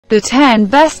The 10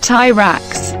 best tie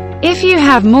racks. If you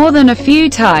have more than a few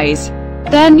ties,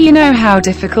 then you know how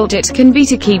difficult it can be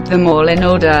to keep them all in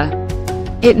order.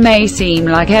 It may seem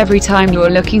like every time you're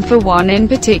looking for one in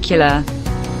particular,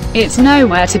 it's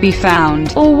nowhere to be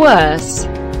found, or worse,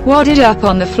 wadded up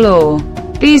on the floor.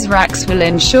 These racks will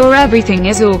ensure everything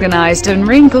is organized and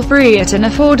wrinkle-free at an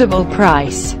affordable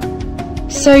price,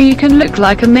 so you can look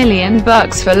like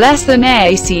 $1,000,000 for less than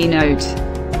a C note.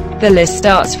 The list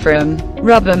starts from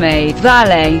Rubbermaid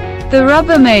Valet. The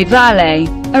Rubbermaid Valet,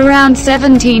 around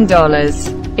 $17,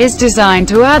 is designed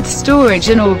to add storage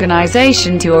and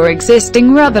organization to your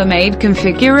existing Rubbermaid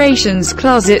configurations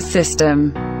closet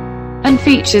system, and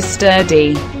features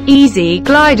sturdy, easy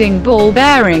gliding ball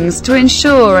bearings to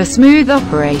ensure a smooth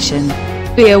operation.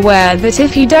 Be aware that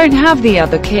if you don't have the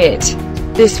other kit,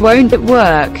 this won't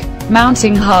work.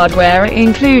 Mounting hardware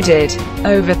included,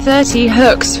 over 30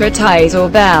 hooks for ties or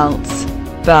belts,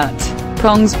 but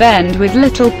prongs bend with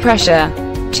little pressure.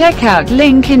 Check out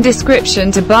link in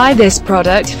description to buy this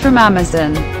product from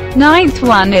Amazon. Ninth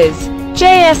one is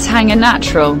JS Hanger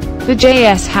Natural. The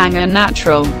JS Hanger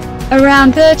Natural,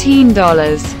 around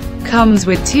 $13, comes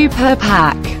with 2 per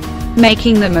pack,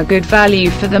 making them a good value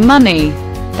for the money.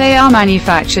 They are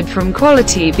manufactured from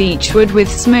quality beechwood with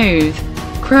smooth,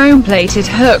 chrome-plated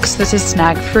hooks that are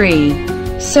snag-free,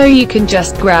 so you can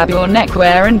just grab your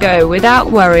neckwear and go without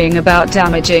worrying about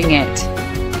damaging it.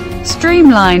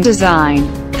 Streamlined design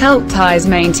help ties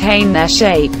maintain their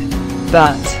shape,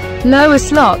 but lower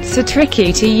slots are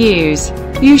tricky to use.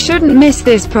 You shouldn't miss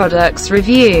this product's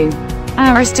review.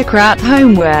 Aristocrat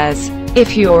Homewares.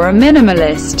 If you're a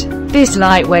minimalist, this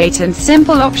lightweight and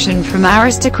simple option from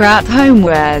Aristocrat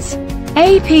Homewares,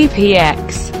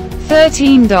 APPX,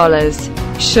 $13,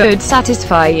 should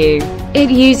satisfy you. It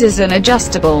uses an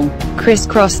adjustable,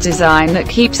 crisscross design that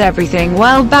keeps everything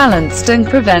well balanced and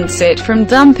prevents it from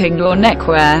dumping your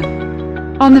neckwear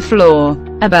on the floor.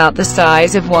 About the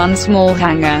size of one small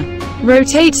hanger.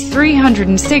 Rotates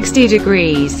 360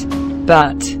 degrees.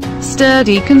 But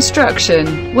sturdy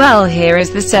construction. Well, here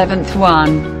is the 7th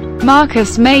one.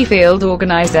 Marcus Mayfield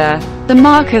Organizer. The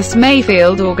Marcus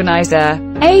Mayfield Organizer,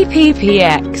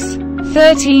 APPX,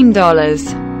 $13,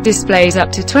 displays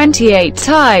up to 28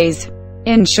 ties,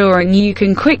 ensuring you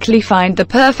can quickly find the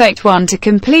perfect one to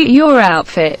complete your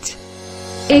outfit.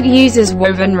 It uses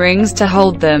woven rings to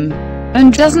hold them,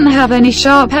 and doesn't have any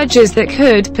sharp edges that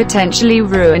could potentially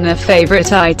ruin a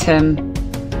favorite item.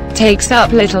 Takes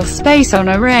up little space on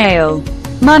a rail.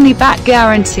 Money-back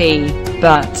guarantee,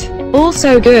 but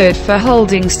also good for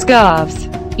holding scarves.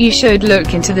 You should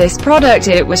look into this product,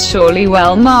 it was surely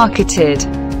well marketed.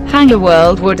 Hanger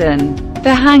World Wooden.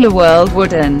 The Hanger World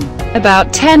Wooden,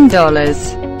 about $10,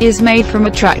 is made from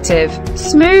attractive,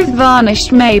 smooth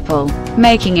varnished maple,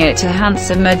 making it a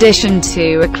handsome addition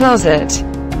to a closet.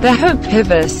 The hook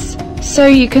pivots, so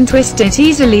you can twist it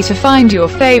easily to find your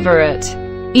favorite,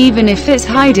 even if it's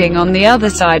hiding on the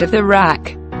other side of the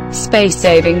rack.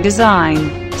 Space-saving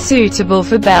design, suitable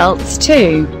for belts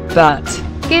too, but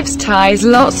gives ties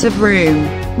lots of room.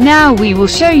 Now we will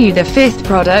show you the 5th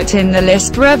product in the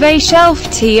list, Reve Shelf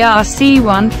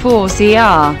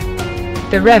TRC14CR.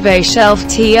 The Reve Shelf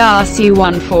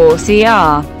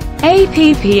TRC14CR,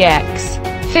 APPX,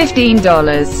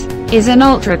 $15, is an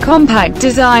ultra-compact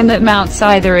design that mounts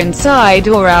either inside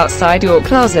or outside your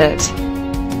closet.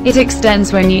 It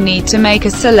extends when you need to make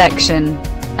a selection,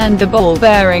 and the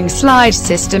ball-bearing slide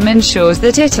system ensures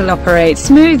that it'll operate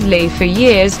smoothly for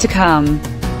years to come.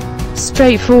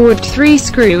 Straightforward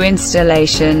 3-screw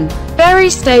installation, very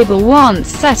stable once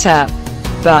set up,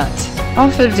 but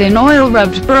offered in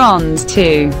oil-rubbed bronze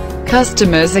too.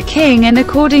 Customers are king, and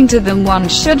according to them one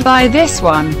should buy this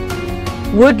one.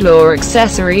 Woodlaw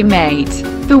Accessory Mate.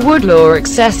 The Woodlaw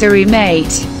Accessory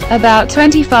Mate, about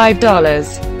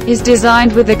 $25, is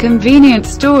designed with a convenient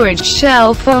storage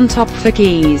shelf on top for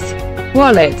keys,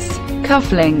 wallets,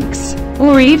 cufflinks,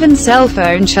 or even cell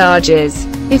phone charges.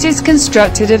 It is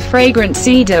constructed of fragrant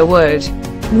cedar wood,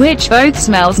 which both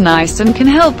smells nice and can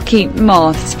help keep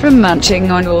moths from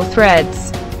munching on your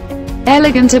threads.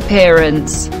 Elegant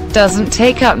appearance, doesn't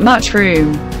take up much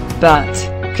room, but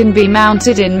can be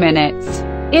mounted in minutes.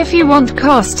 If you want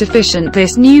cost efficient,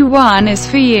 this new one is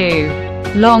for you.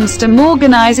 Longstem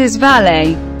Organizers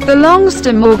Valet. The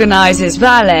Longstem Organizers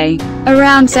Valet,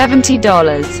 around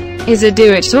 $70, is a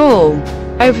do-it-all,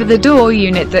 over-the-door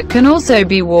unit that can also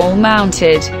be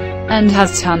wall-mounted, and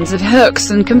has tons of hooks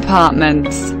and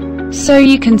compartments, so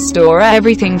you can store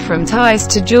everything from ties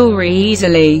to jewelry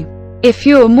easily. If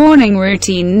your morning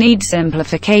routine needs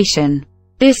simplification,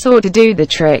 this ought to do the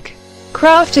trick.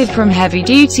 Crafted from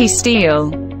heavy-duty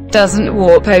steel, doesn't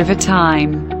warp over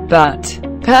time, but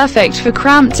perfect for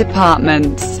cramped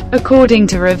apartments. According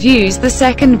to reviews, the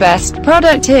second best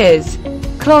product is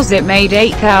Closet-Made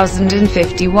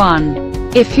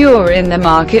 8051. If you're in the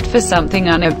market for something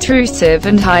unobtrusive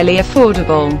and highly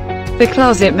affordable, the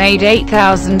Closet-Made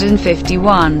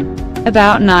 8051,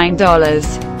 about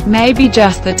 $9, may be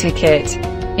just the ticket.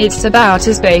 It's about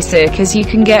as basic as you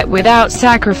can get without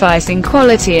sacrificing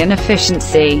quality and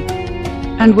efficiency,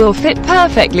 and will fit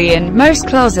perfectly in most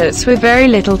closets with very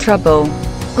little trouble.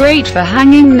 Great for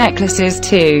hanging necklaces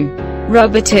too.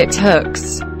 Rubber-tipped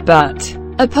hooks, but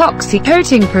epoxy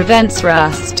coating prevents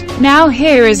rust. Now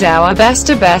here is our best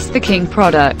the king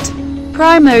product.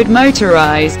 Pri-Mode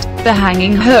Motorized. The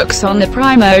hanging hooks on the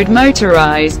Pri-Mode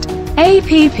Motorized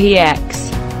APPX,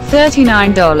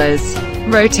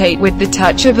 $39. Rotate with the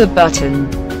touch of a button,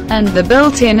 and the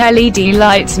built-in LED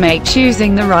lights make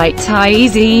choosing the right tie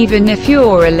easy even if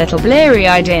you're a little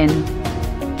bleary-eyed in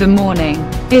the morning.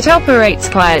 It operates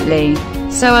quietly,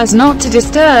 so as not to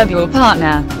disturb your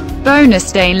partner. Bonus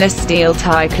stainless steel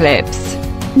tie clips.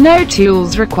 No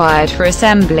tools required for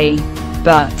assembly,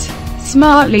 but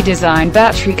smartly designed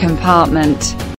battery compartment.